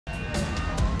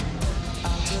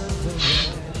What's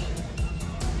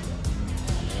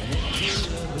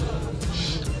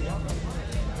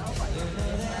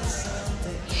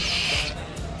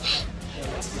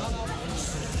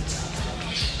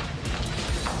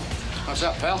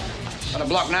up, pal? Got a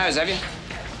blocked nose, have you?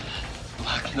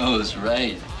 Blocked nose,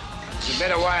 right. There's a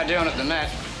better way of doing it than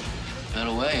that.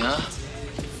 Better way, huh?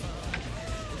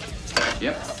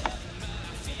 Yep.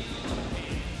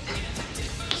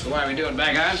 That's the way we do it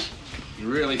back home. It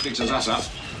really fixes us up.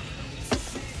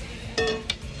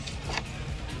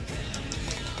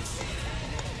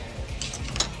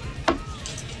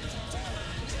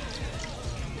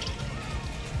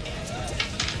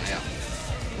 Now,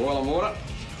 boiling water.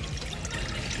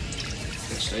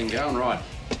 Get steam going, right.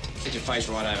 Get your face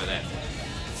right over that.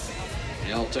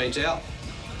 The old tea towel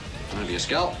over your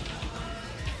scalp.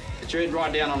 Get your head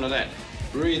right down onto that.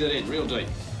 Breathe it in real deep.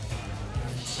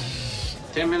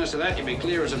 10 minutes of that, you'll be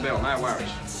clear as a bell, no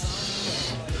worries.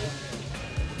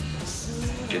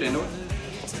 Get into it.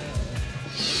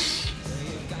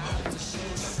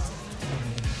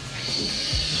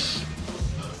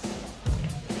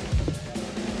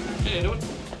 Get into it.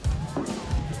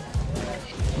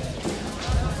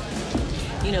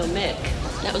 You know, Mick,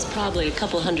 that was probably a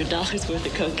couple $100 worth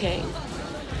of cocaine.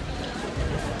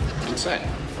 What's that?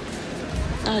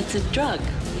 It's a drug.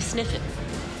 You sniff it.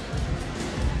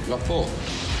 What for?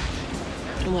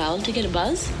 Well, to get a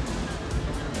buzz.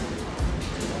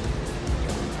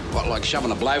 What, like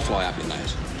shoving a blowfly up your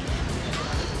nose?